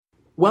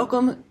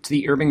Welcome to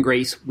the Urban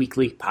Grace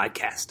Weekly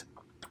Podcast.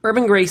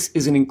 Urban Grace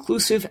is an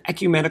inclusive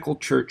ecumenical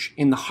church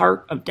in the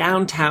heart of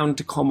downtown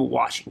Tacoma,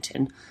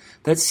 Washington,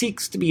 that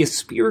seeks to be a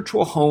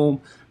spiritual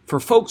home for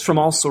folks from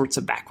all sorts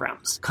of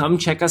backgrounds. Come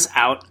check us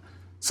out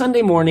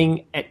Sunday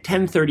morning at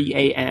 10:30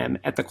 a.m.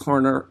 at the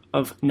corner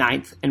of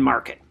 9th and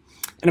Market.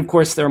 And of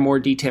course, there are more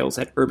details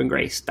at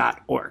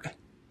urbangrace.org.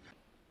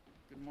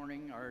 Good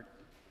morning. Our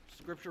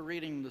scripture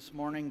reading this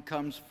morning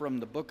comes from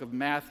the book of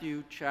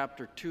Matthew,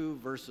 chapter 2,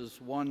 verses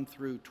 1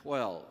 through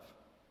 12.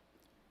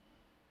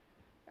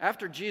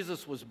 After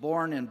Jesus was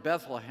born in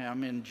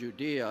Bethlehem in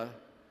Judea,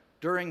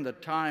 during the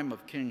time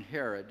of King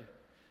Herod,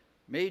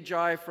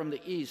 Magi from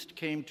the east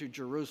came to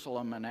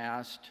Jerusalem and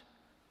asked,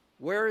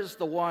 "Where is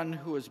the one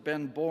who has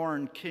been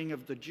born King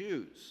of the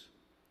Jews?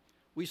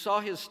 We saw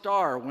his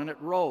star when it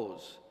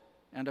rose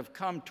and have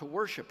come to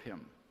worship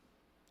him."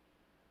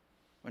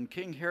 When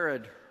King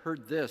Herod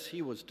heard this,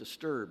 he was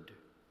disturbed,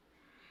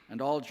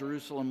 and all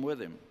Jerusalem with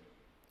him.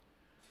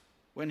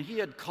 When he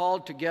had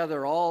called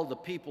together all the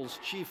people's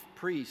chief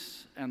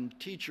priests and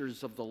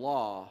teachers of the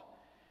law,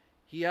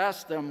 he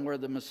asked them where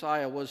the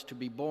Messiah was to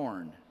be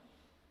born.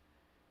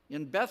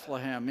 "In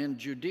Bethlehem in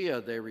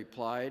Judea," they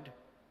replied,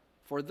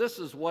 "for this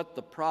is what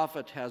the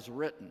prophet has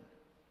written.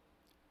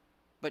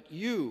 But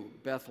you,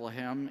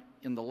 Bethlehem,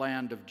 in the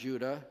land of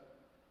Judah,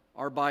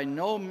 are by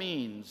no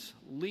means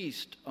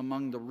least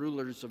among the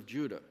rulers of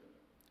Judah.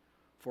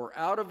 For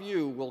out of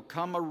you will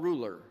come a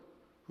ruler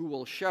who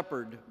will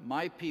shepherd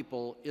my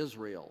people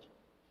Israel."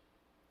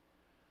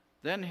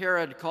 Then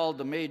Herod called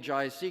the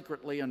Magi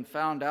secretly and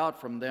found out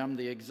from them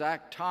the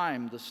exact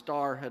time the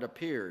star had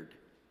appeared.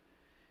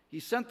 He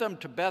sent them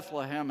to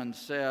Bethlehem and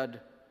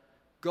said,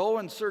 "Go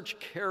and search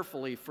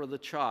carefully for the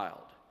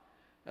child.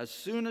 As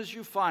soon as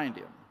you find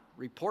him,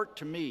 report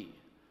to me,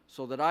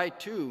 so that I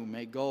too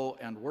may go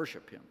and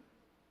worship him."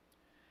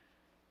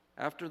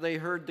 After they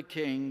heard the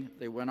king,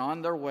 they went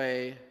on their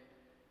way,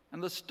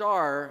 and the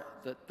star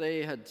that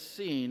they had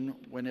seen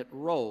when it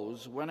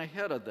rose went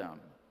ahead of them,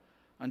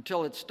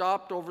 until it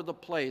stopped over the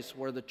place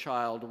where the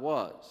child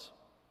was.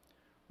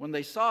 When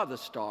they saw the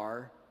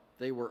star,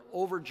 they were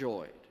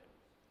overjoyed.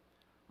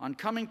 On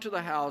coming to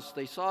the house,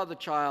 they saw the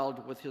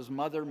child with his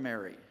mother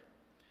Mary,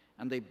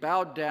 and they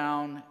bowed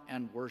down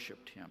and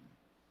worshiped him.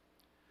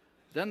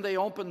 Then they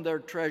opened their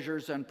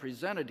treasures and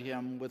presented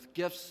him with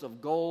gifts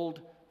of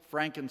gold,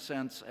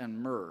 frankincense,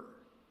 and myrrh.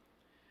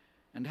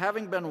 And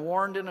having been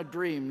warned in a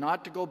dream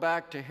not to go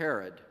back to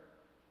Herod,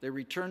 they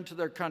returned to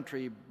their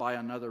country by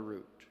another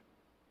route.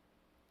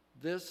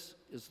 This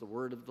is the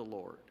word of the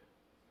Lord.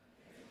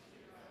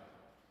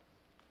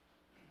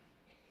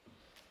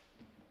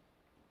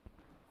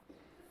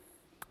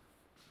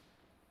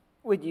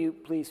 Would you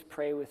please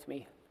pray with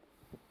me?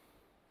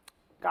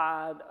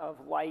 God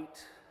of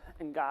light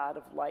and God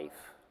of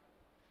life,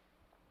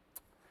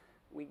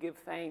 we give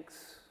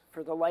thanks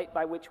for the light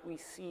by which we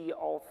see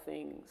all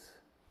things.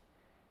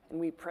 And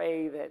we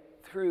pray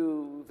that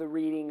through the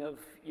reading of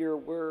your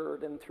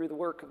word and through the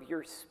work of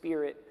your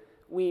Spirit,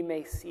 we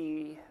may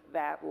see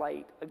that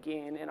light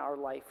again in our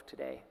life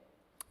today.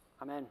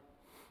 Amen.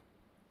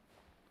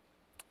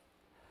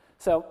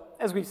 So,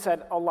 as we've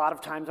said a lot of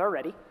times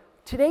already,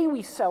 today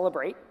we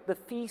celebrate the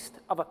Feast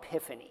of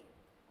Epiphany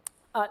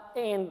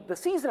and the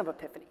season of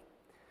Epiphany.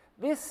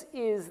 This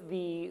is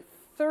the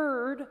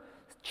third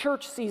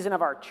church season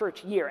of our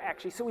church year,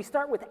 actually. So we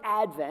start with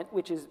Advent,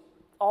 which is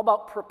all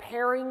about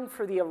preparing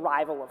for the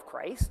arrival of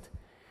Christ.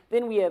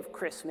 Then we have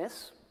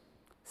Christmas,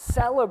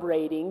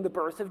 celebrating the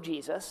birth of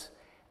Jesus,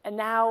 and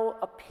now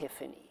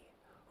Epiphany,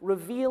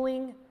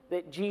 revealing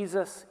that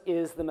Jesus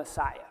is the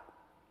Messiah.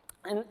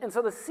 And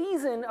so the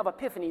season of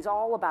Epiphany is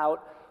all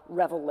about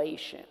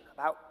revelation,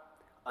 about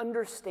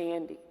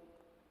understanding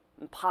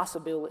and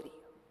possibility.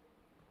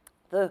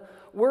 The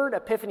word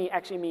epiphany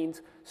actually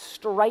means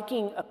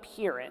striking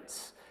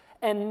appearance,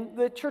 and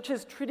the church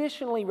has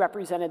traditionally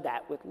represented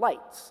that with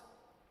lights.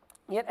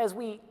 Yet as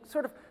we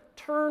sort of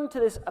turn to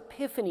this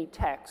epiphany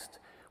text,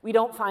 we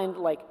don't find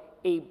like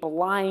a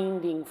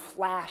blinding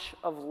flash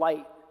of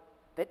light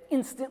that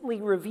instantly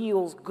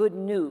reveals good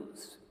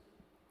news.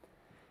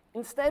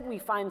 Instead, we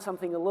find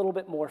something a little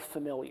bit more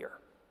familiar.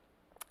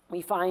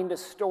 We find a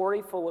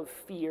story full of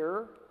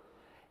fear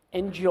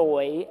and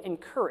joy and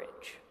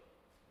courage.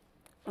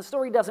 The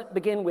story doesn't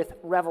begin with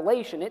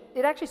revelation.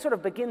 It actually sort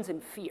of begins in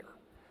fear.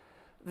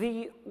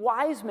 The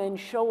wise men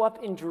show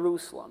up in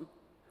Jerusalem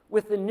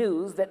with the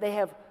news that they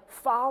have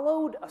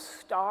followed a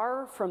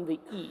star from the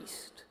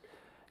east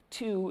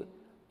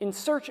in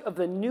search of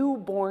the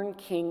newborn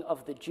king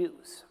of the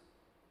Jews.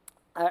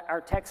 Our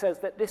text says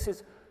that this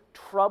is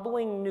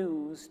troubling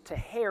news to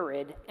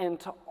Herod and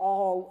to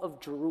all of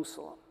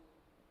Jerusalem.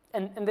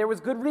 And there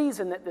was good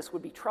reason that this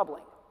would be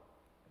troubling.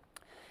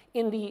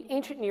 In the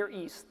ancient Near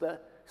East, the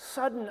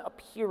sudden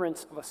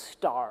appearance of a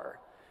star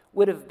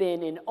would have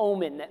been an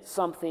omen that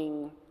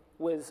something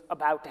was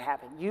about to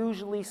happen,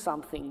 usually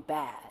something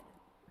bad.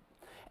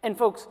 And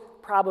folks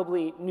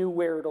probably knew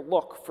where to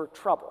look for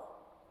trouble.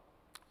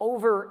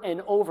 Over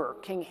and over,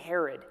 King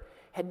Herod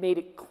had made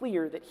it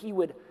clear that he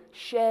would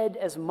shed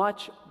as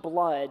much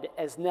blood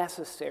as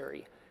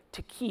necessary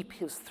to keep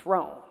his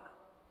throne.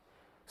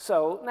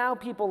 So now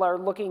people are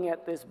looking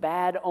at this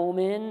bad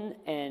omen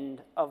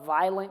and a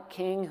violent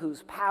king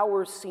whose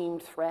power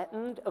seemed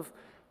threatened.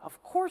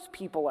 Of course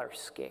people are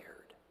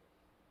scared.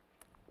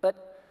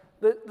 But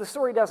the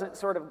story doesn't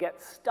sort of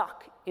get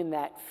stuck in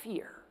that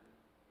fear.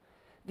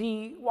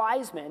 The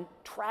wise men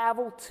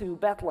travel to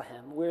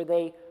Bethlehem where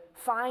they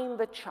find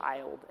the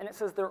child, and it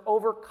says they're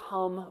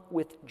overcome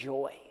with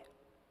joy.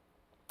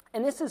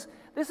 And this is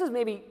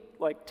maybe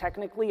like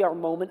technically our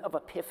moment of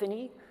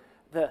epiphany,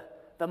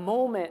 the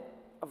moment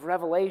of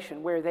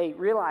revelation where they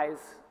realize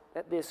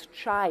that this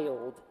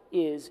child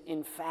is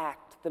in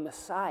fact the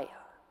Messiah.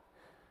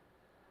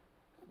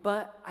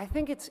 But I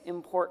think it's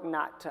important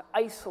not to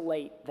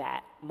isolate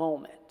that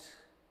moment.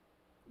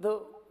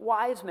 The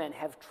wise men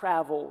have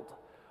traveled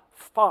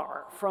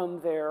far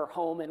from their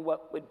home in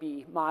what would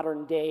be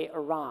modern-day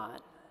Iran.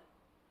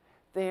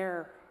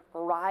 Their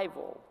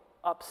arrival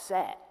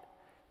upset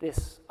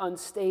this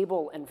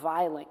unstable and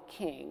violent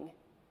king,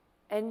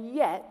 and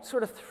yet,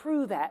 sort of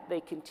through that,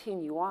 they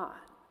continue on.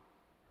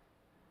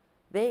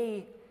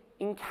 They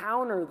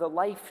encounter the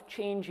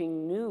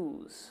life-changing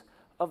news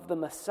of the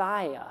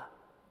Messiah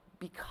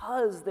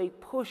because they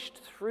pushed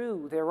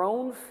through their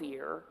own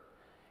fear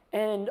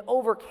and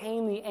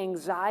overcame the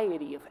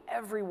anxiety of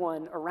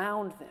everyone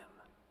around them.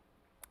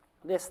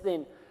 This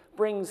then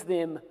brings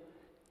them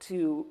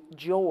to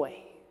joy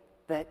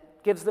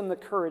that gives them the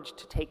courage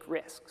to take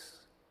risks.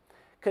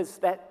 Because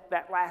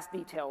that last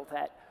detail,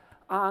 that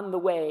on the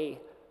way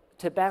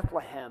to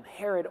Bethlehem,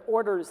 Herod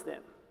orders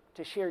them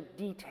to share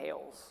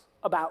details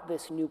about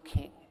this new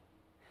king.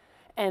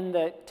 And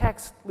the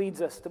text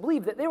leads us to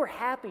believe that they were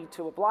happy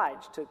to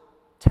oblige, to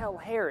tell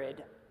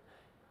Herod,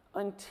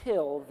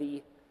 until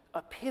the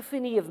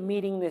epiphany of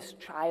meeting this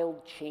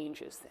child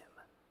changes them.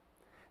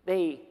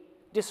 They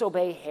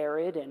disobey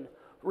Herod and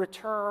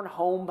return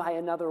home by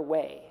another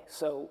way,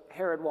 so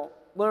Herod won't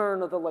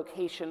learn of the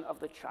location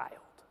of the child.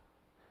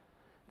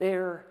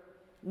 Their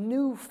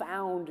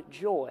newfound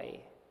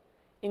joy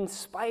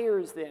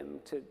inspires them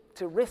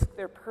to risk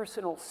their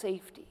personal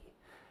safety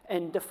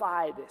and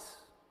defy this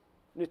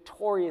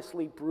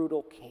notoriously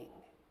brutal king.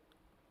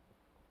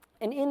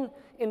 And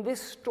in this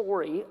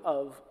story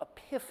of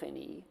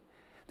Epiphany,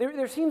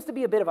 there seems to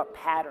be a bit of a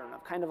pattern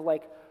of kind of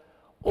like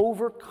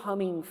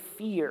overcoming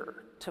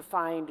fear to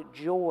find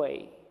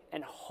joy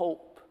and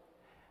hope,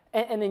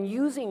 and then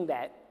using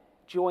that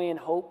joy and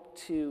hope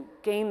to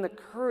gain the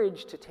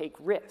courage to take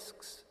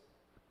risks.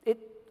 It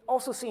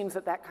also seems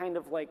that kind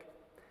of like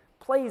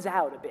plays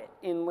out a bit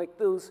in like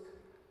those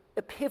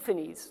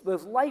epiphanies,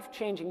 those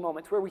life-changing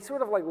moments where we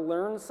sort of like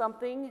learn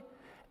something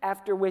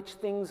after which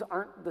things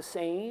aren't the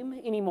same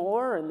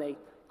anymore and they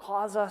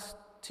cause us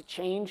to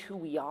change who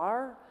we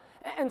are.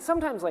 And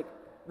sometimes like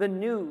the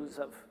news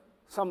of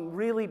some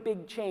really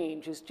big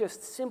change is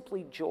just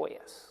simply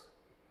joyous.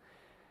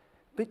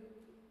 But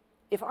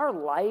if our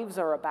lives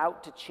are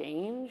about to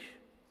change,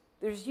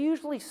 there's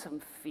usually some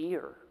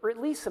fear, or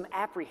at least some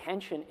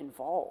apprehension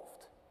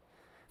involved.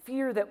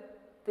 Fear that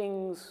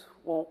things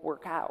won't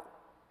work out.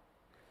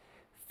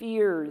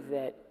 Fear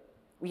that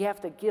we have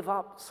to give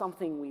up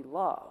something we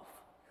love.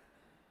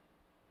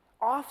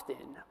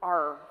 Often,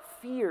 our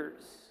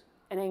fears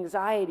and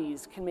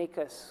anxieties can make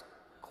us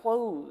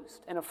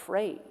closed and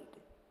afraid.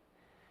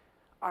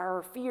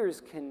 Our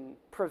fears can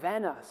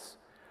prevent us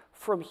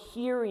from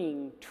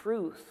hearing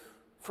truth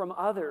from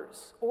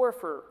others or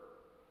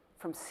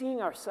from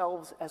seeing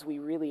ourselves as we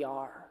really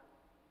are.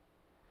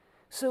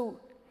 So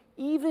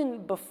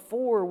even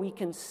before we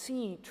can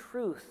see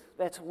truth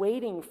that's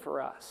waiting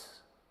for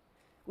us,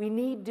 we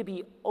need to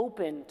be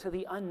open to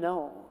the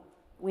unknown.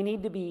 We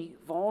need to be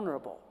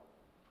vulnerable.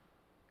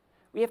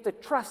 We have to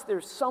trust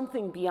there's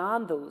something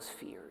beyond those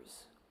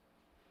fears.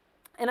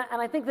 And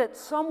I think that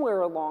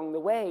somewhere along the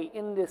way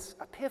in this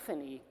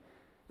epiphany,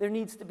 there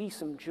needs to be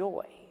some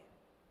joy,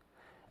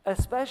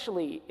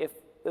 especially if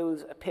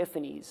those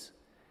epiphanies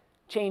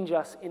change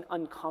us in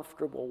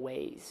uncomfortable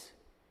ways.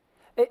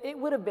 It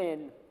would have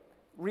been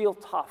real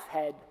tough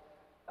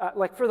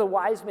like for the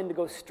wise men to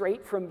go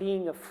straight from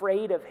being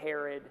afraid of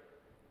Herod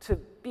to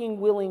being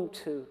willing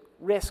to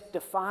risk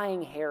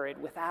defying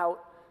Herod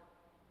without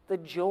the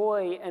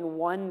joy and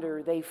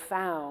wonder they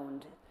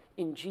found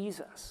in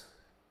Jesus.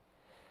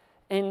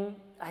 And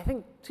I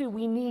think, too,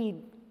 we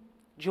need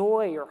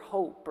joy or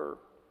hope or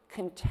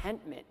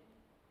contentment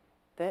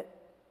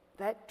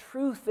that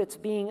truth that's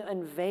being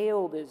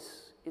unveiled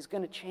is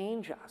going to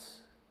change us.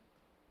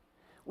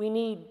 We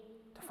need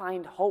to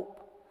find hope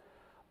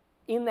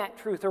in that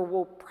truth, or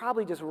we'll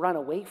probably just run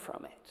away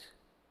from it.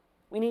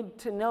 We need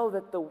to know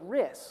that the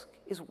risk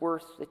is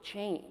worth the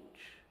change.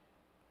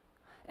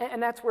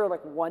 And that's where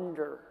like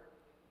wonder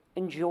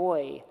and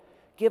joy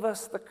give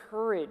us the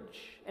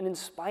courage and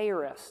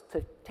inspire us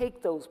to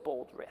take those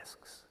bold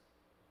risks.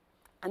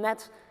 And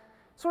that's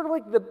sort of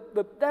like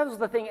that was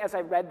the thing as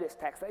I read this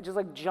text that just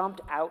like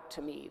jumped out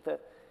to me,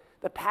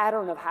 the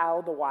pattern of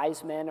how the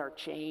wise men are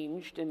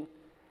changed and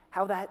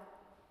how that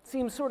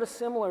seems sort of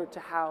similar to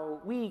how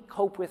we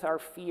cope with our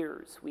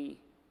fears. We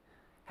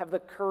have the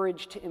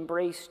courage to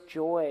embrace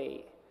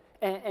joy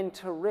and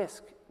to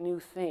risk new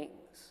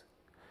things.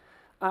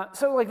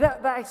 So like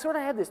that, I sort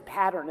of had this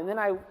pattern, and then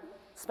I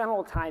spent a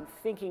little time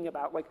thinking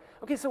about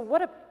okay, so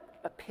what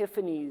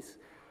epiphanies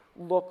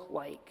look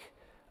like?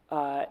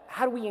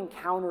 How do we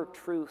encounter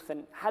truth,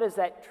 and how does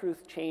that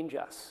truth change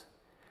us?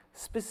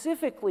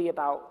 Specifically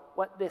about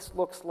what this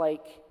looks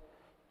like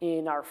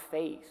in our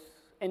faith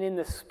and in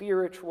the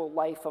spiritual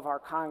life of our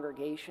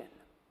congregation.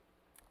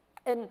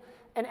 And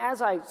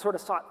as I sort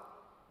of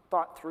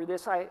thought through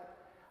this, I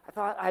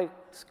thought I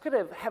could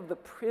have the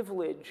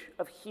privilege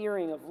of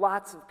hearing of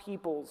lots of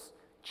people's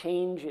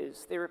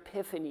changes, their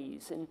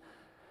epiphanies, and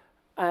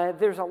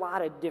there's a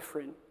lot of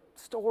different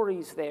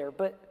stories there,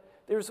 but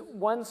there's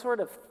one sort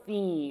of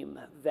theme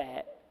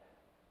that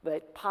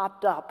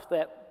popped up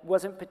that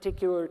wasn't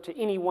particular to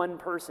any one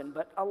person,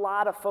 but a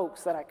lot of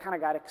folks that I kind of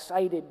got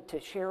excited to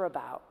share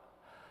about.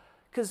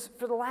 Because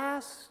for the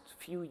last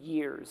few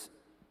years,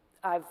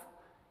 I've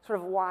sort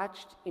of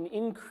watched an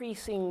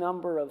increasing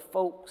number of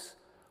folks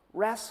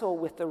wrestle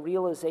with the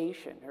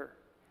realization or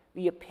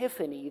the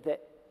epiphany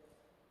that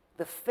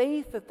the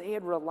faith that they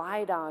had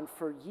relied on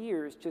for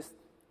years just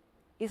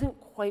isn't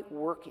quite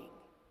working.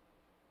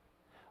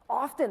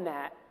 Often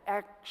that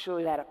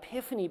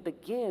epiphany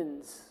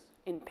begins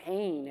in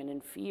pain and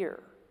in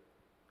fear.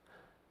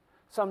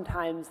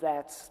 Sometimes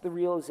that's the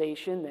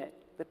realization that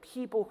the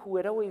people who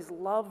had always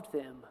loved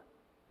them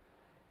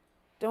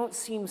don't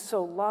seem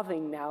so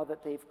loving now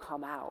that they've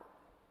come out.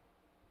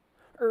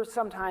 Or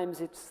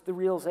sometimes it's the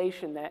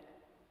realization that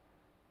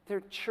their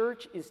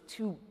church is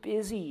too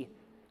busy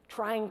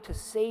trying to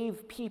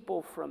save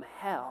people from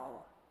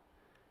hell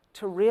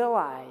to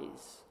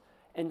realize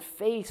and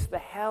face the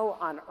hell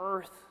on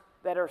earth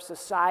that our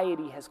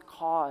society has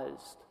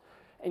caused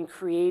and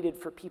created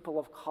for people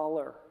of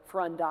color,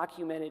 for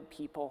undocumented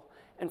people,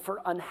 and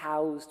for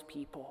unhoused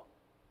people.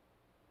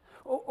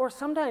 Or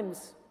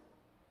sometimes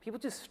people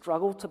just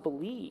struggle to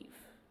believe.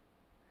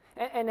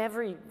 And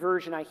every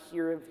version I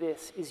hear of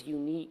this is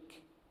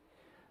unique.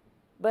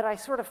 But I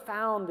sort of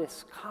found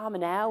this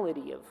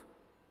commonality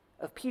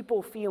of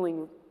people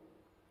feeling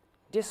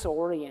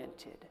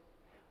disoriented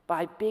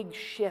by big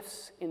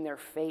shifts in their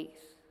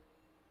faith.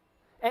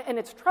 And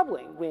it's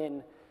troubling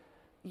when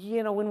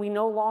we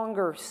no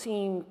longer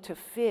seem to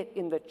fit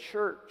in the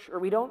church, or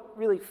we don't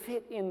really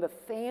fit in the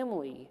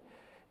family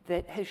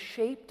that has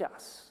shaped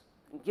us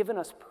and given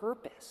us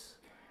purpose.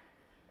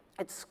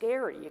 It's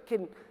scary. It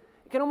can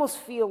almost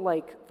feel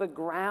like the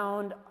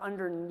ground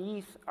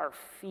underneath our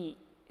feet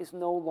is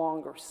no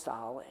longer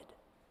solid.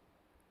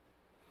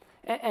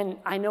 And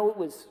I know it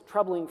was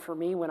troubling for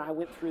me when I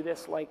went through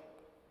this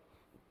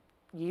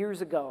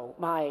years ago.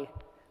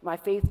 My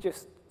faith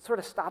just sort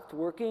of stopped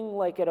working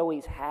like it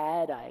always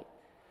had. I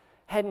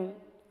hadn't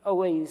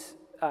always,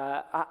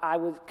 I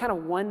was kind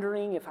of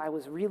wondering if I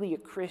was really a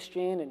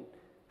Christian and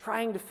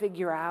trying to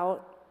figure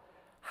out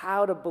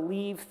how to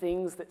believe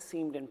things that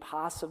seemed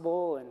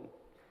impossible and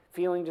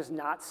feeling just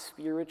not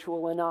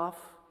spiritual enough.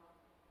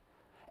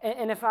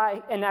 And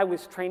I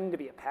was training to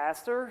be a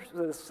pastor,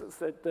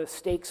 so the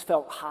stakes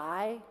felt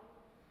high.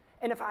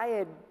 And if I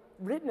had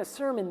written a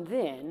sermon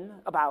then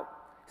about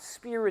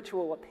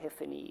spiritual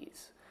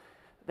epiphanies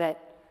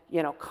that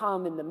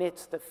come in the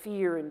midst of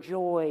fear and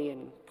joy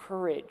and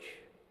courage,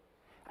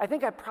 I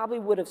think I probably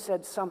would have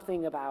said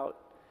something about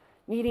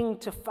needing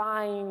to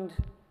find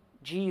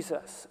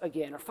Jesus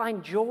again, or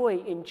find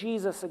joy in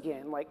Jesus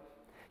again,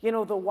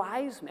 the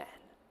wise men.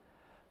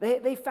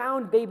 They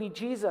found baby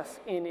Jesus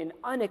in an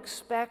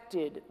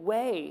unexpected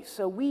way,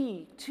 so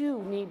we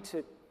too need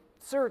to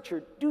search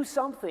or do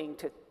something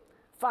to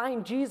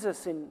find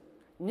Jesus in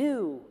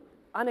new,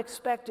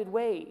 unexpected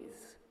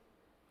ways.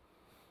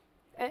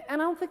 And I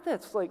don't think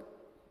that's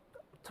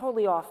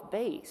totally off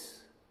base,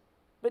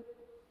 but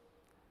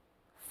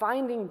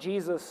finding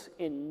Jesus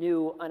in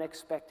new,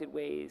 unexpected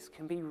ways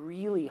can be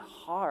really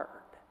hard.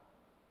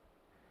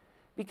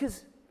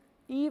 Because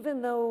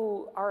even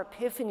though our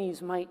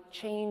epiphanies might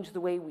change the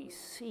way we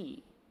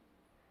see,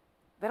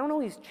 they don't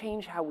always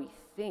change how we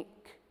think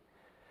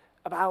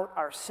about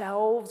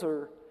ourselves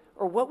or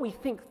what we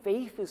think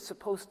faith is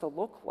supposed to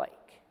look like.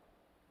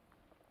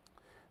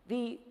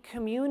 The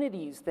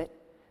communities that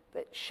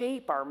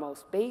shape our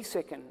most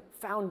basic and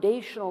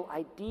foundational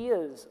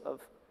ideas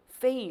of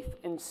faith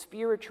and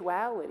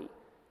spirituality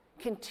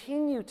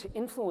continue to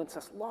influence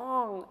us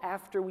long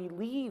after we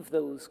leave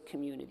those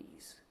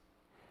communities.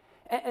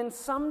 And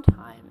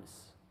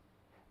sometimes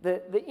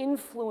the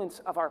influence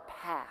of our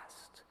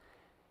past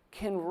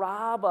can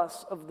rob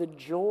us of the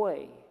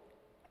joy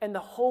and the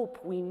hope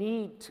we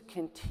need to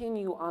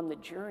continue on the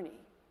journey.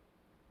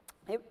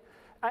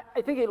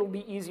 I think it'll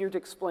be easier to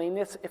explain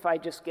this if I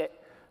just get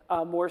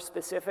more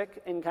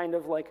specific and kind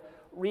of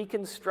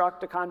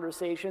reconstruct a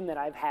conversation that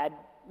I've had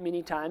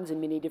many times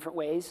in many different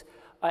ways.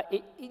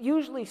 It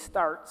usually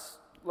starts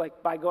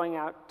by going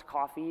out to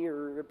coffee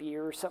or a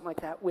beer or something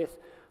like that with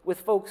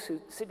folks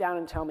who sit down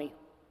and tell me,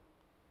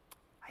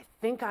 I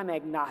think I'm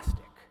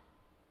agnostic.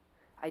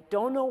 I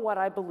don't know what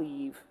I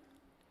believe.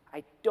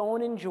 I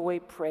don't enjoy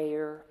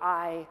prayer.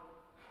 I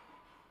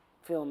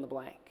fill in the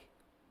blank.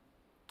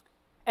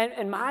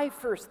 And my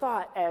first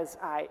thought as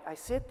I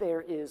sit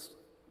there is,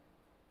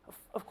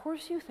 of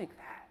course you think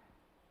that.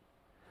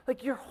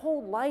 Like your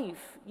whole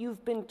life,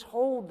 you've been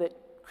told that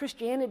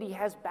Christianity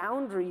has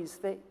boundaries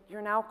that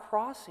you're now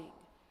crossing.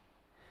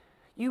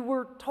 You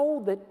were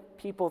told that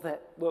people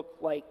that look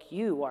like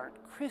you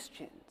aren't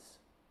Christians.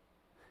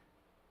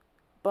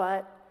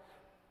 But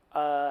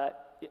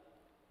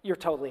you're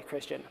totally a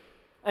Christian.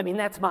 I mean,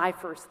 that's my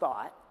first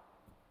thought.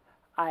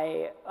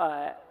 I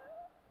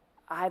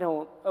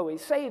don't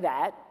always say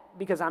that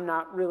because I'm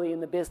not really in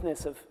the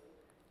business of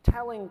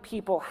telling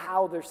people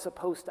how they're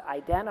supposed to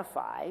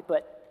identify,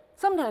 but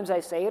sometimes I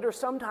say it, or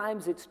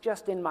sometimes it's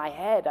just in my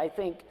head. I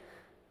think,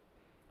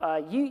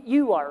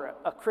 you are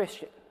a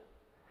Christian.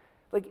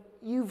 Like,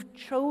 you've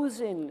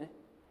chosen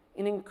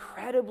an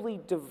incredibly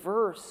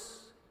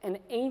diverse and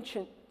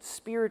ancient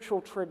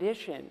spiritual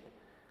tradition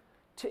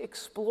to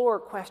explore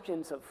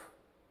questions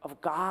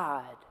of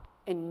God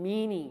and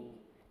meaning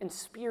and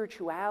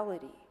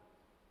spirituality.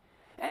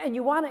 And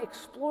you want to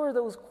explore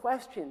those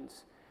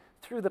questions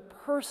through the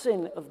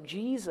person of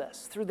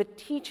Jesus, through the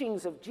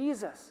teachings of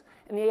Jesus,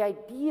 and the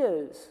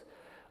ideas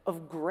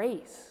of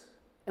grace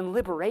and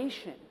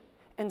liberation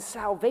and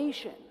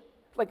salvation.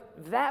 Like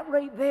that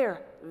right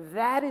there,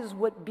 that is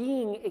what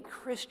being a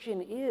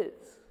Christian is.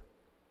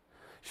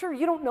 Sure,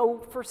 you don't know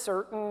for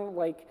certain,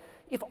 like,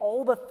 if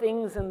all the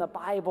things in the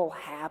Bible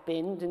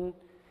happened, and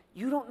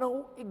you don't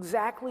know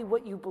exactly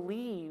what you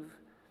believe,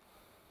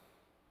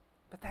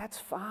 but that's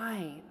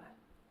fine.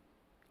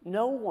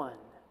 No one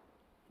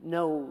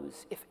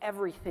knows if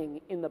everything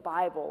in the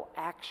Bible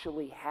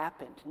actually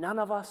happened. None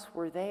of us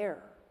were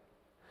there.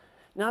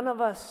 None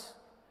of us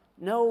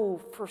know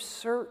for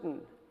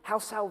certain how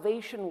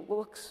salvation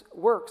works,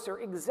 or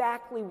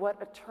exactly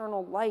what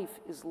eternal life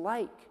is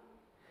like.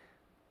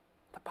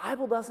 The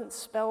Bible doesn't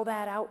spell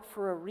that out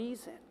for a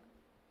reason.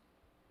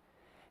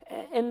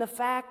 And the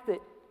fact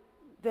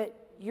that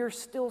you're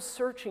still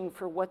searching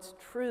for what's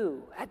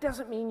true, that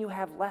doesn't mean you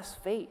have less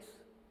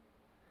faith.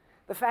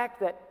 The fact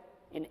that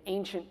an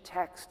ancient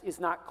text is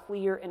not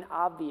clear and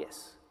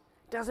obvious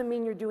doesn't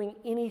mean you're doing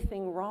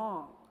anything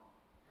wrong.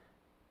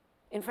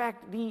 In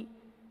fact, the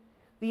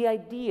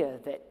idea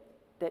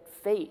that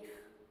faith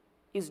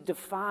is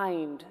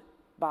defined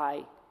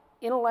by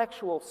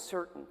intellectual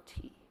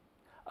certainty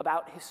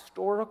about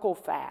historical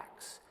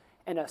facts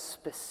and a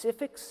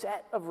specific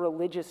set of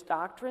religious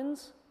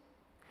doctrines,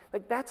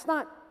 like that's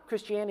not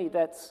Christianity.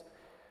 That's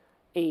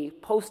a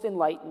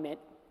post-Enlightenment,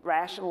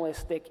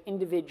 rationalistic,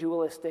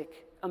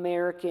 individualistic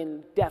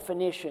American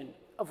definition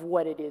of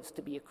what it is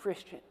to be a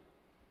Christian.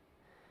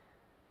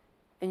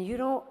 And you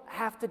don't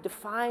have to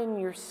define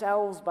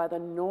yourselves by the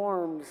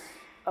norms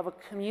of a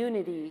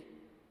community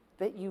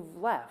that you've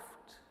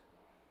left,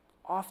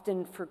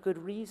 often for good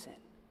reason.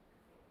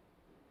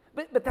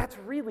 But that's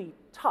really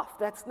tough.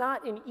 That's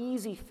not an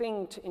easy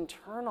thing to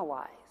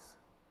internalize.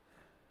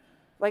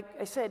 Like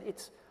I said,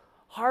 it's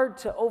hard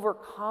to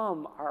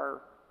overcome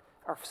our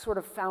sort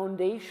of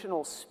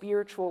foundational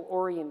spiritual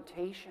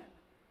orientation.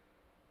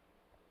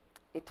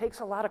 It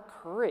takes a lot of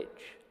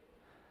courage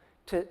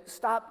to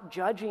stop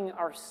judging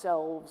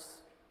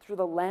ourselves through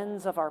the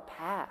lens of our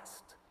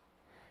past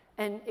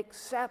and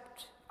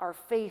accept our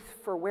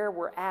faith for where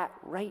we're at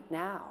right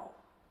now.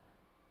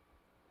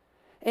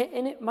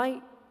 And it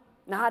might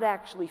not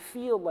actually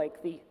feel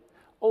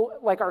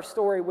like our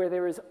story where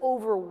there is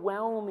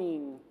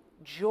overwhelming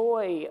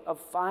joy of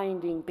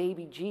finding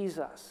baby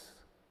Jesus.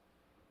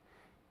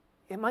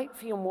 It might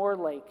feel more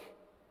like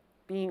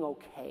being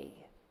okay.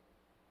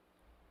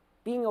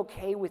 Being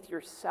okay with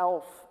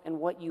yourself and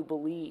what you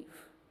believe.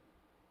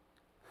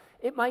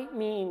 It might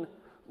mean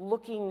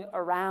looking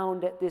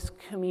around at this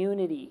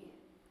community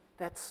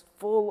that's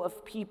full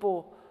of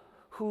people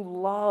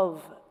who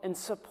love and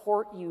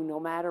support you no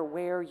matter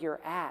where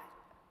you're at.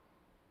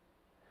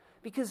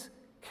 Because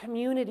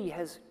community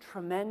has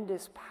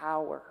tremendous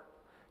power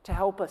to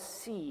help us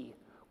see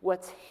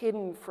what's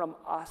hidden from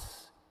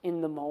us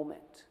in the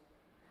moment.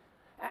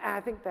 And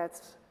I think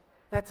that's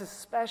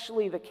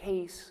especially the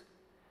case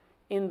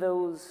in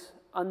those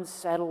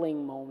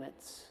unsettling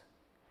moments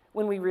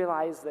when we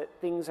realize that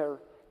things are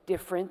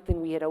different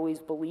than we had always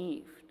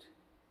believed.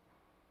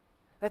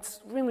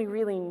 That's when we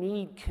really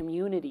need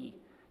community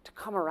to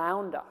come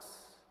around us,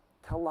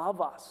 to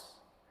love us,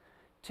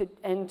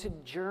 and to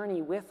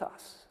journey with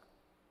us.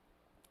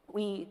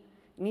 We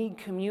need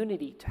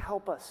community to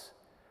help us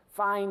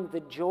find the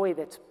joy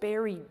that's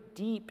buried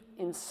deep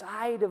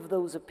inside of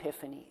those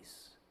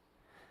epiphanies.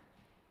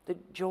 The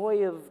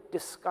joy of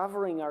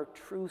discovering our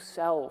true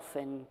self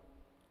and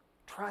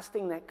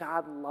trusting that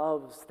God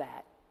loves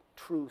that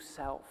true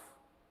self.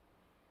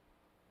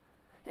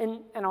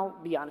 And I'll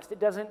be honest, it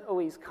doesn't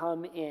always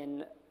come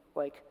in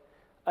like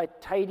a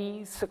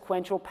tidy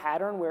sequential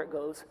pattern where it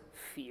goes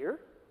fear,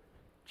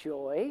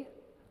 joy,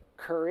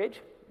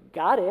 courage,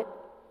 got it.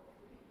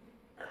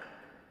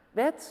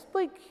 That's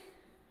like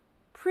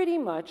pretty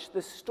much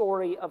the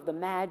story of the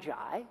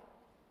Magi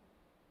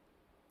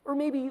Or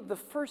maybe the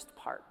first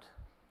part.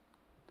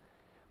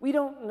 We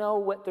don't know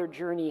what their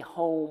journey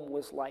home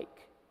was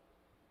like.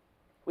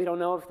 We don't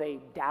know if they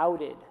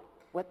doubted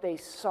what they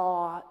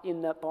saw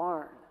in the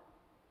barn.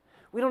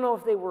 We don't know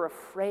if they were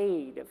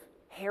afraid of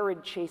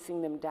Herod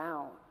chasing them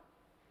down.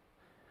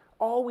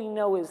 All we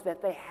know is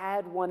that they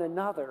had one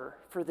another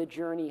for the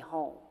journey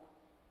home.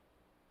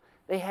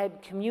 They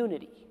had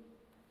community,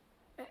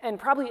 and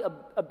probably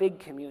a big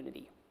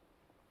community.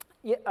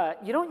 You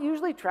don't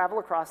usually travel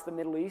across the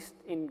Middle East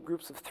in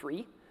groups of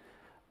 3,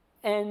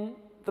 and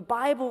the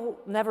Bible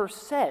never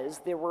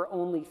says there were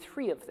only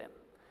 3 of them.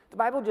 The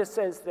Bible just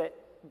says that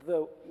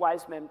the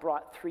wise men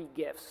brought 3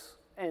 gifts,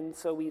 and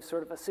so we've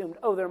sort of assumed,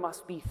 oh, there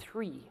must be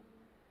 3.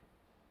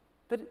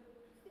 But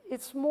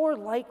it's more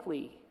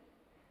likely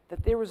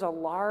that there was a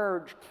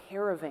large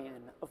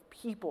caravan of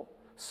people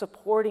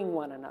supporting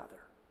one another,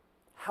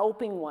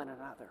 helping one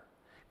another,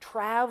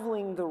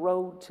 traveling the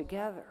road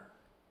together.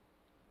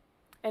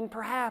 And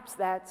perhaps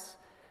that's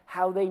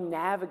how they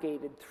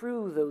navigated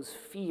through those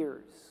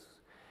fears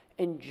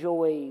and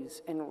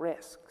joys and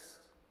risks.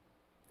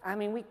 I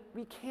mean,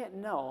 we can't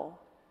know,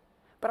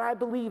 but I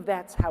believe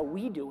that's how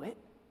we do it,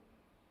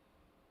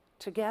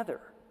 together.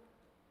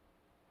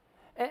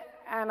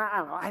 And I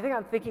don't know, I think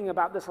I'm thinking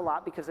about this a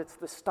lot because it's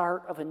the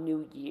start of a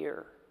new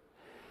year.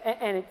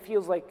 And it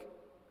feels like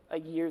a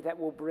year that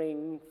will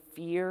bring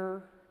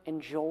fear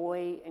and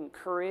joy and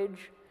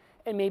courage.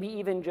 And maybe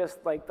even just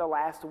like the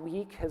last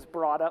week has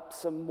brought up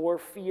some more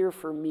fear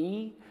for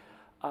me,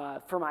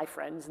 for my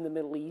friends in the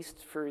Middle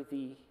East, for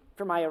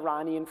my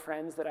Iranian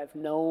friends that I've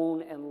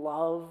known and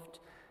loved,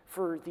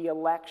 for the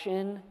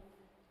election.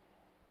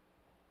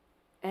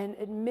 And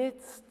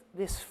amidst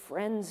this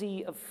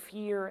frenzy of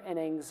fear and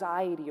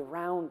anxiety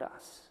around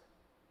us,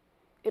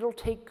 it'll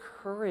take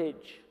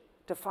courage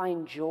to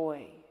find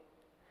joy,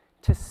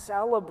 to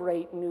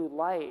celebrate new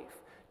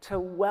life, to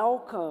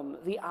welcome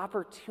the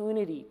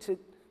opportunity to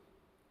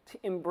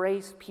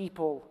embrace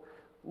people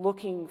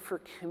looking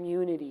for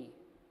community,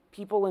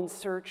 people in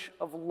search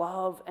of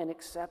love and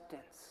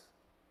acceptance.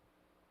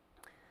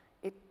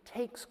 It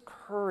takes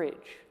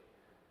courage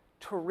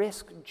to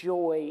risk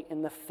joy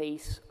in the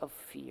face of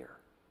fear.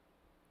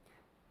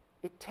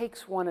 It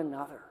takes one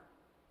another.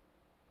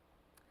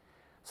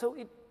 So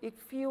it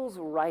feels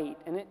right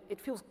and it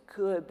feels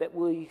good that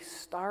we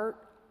start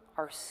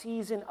our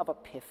season of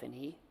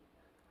Epiphany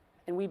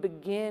and we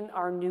begin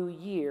our new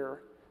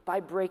year by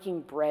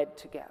breaking bread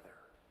together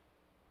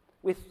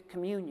with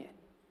communion.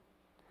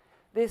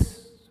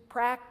 This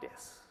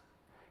practice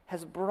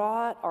has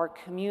brought our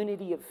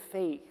community of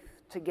faith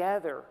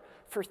together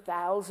for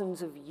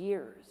thousands of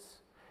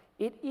years.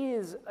 It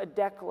is a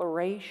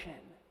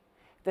declaration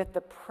that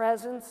the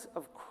presence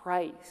of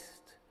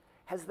Christ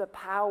has the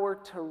power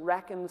to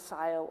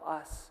reconcile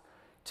us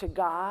to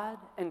God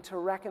and to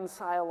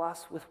reconcile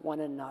us with one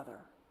another,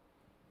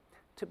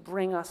 to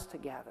bring us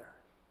together.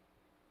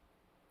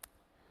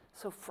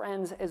 So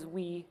friends, as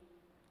we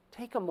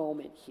take a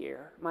moment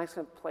here, Mike's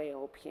going to play a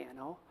little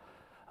piano,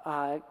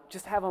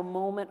 just have a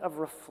moment of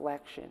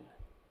reflection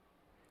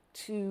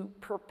to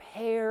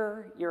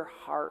prepare your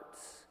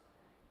hearts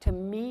to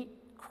meet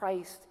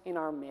Christ in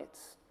our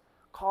midst,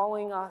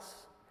 calling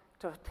us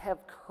to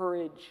have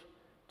courage,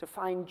 to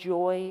find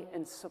joy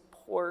and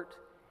support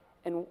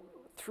and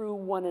through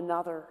one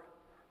another,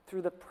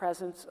 through the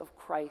presence of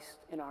Christ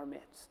in our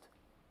midst.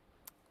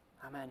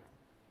 Amen.